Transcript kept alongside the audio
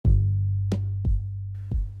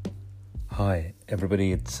Hi,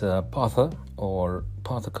 everybody. It's Partha, or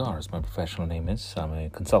Partha Kar, as my professional name is. I'm a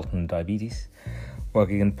consultant in diabetes,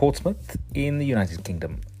 working in Portsmouth in the United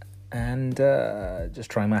Kingdom, and just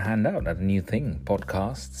trying my hand out at a new thing.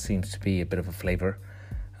 Podcast seems to be a bit of a flavor,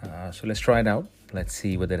 so let's try it out. Let's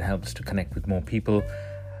see whether it helps to connect with more people.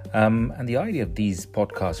 And the idea of these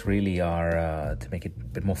podcasts really are to make it a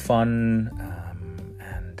bit more fun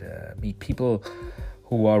and meet people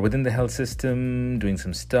who are within the health system, doing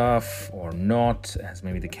some stuff or not, as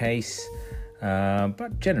may be the case.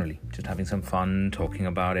 But generally, just having some fun, talking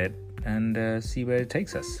about it, and see where it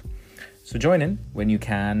takes us. So join in when you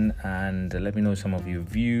can, and let me know some of your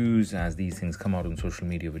views as these things come out on social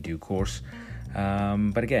media with due course.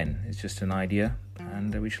 But again, it's just an idea,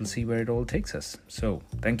 and we shall see where it all takes us. So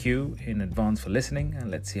thank you in advance for listening,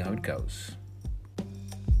 and let's see how it goes.